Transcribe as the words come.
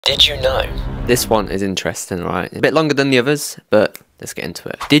Did you know? This one is interesting, right? A bit longer than the others, but let's get into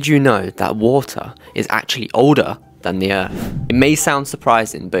it. Did you know that water is actually older than the Earth? It may sound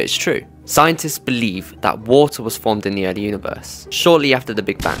surprising, but it's true. Scientists believe that water was formed in the early universe, shortly after the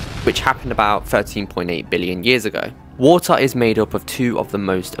Big Bang, which happened about 13.8 billion years ago. Water is made up of two of the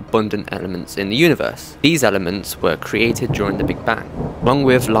most abundant elements in the universe. These elements were created during the Big Bang, along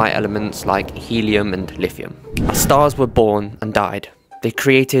with light elements like helium and lithium. As stars were born and died, they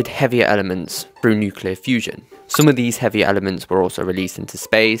created heavier elements through nuclear fusion. Some of these heavier elements were also released into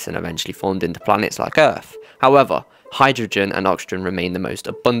space and eventually formed into planets like Earth. However, hydrogen and oxygen remain the most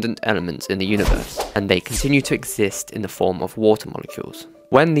abundant elements in the universe, and they continue to exist in the form of water molecules.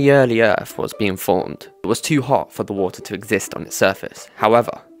 When the early Earth was being formed, it was too hot for the water to exist on its surface.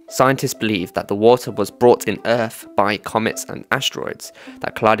 However, scientists believe that the water was brought in Earth by comets and asteroids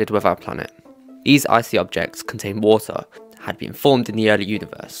that collided with our planet. These icy objects contain water that had been formed in the early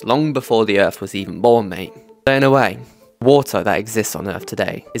universe, long before the Earth was even born, mate. So in a way, water that exists on Earth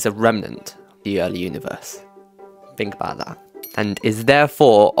today is a remnant of the early universe. Think about that. And is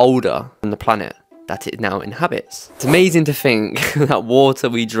therefore older than the planet that it now inhabits. It's amazing to think that water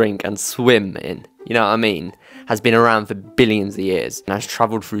we drink and swim in, you know what I mean, has been around for billions of years and has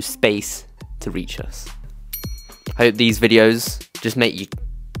travelled through space to reach us. I hope these videos just make you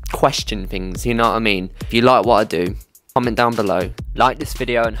question things, you know what I mean? If you like what I do, comment down below, like this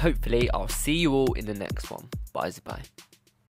video, and hopefully I'll see you all in the next one. Bye.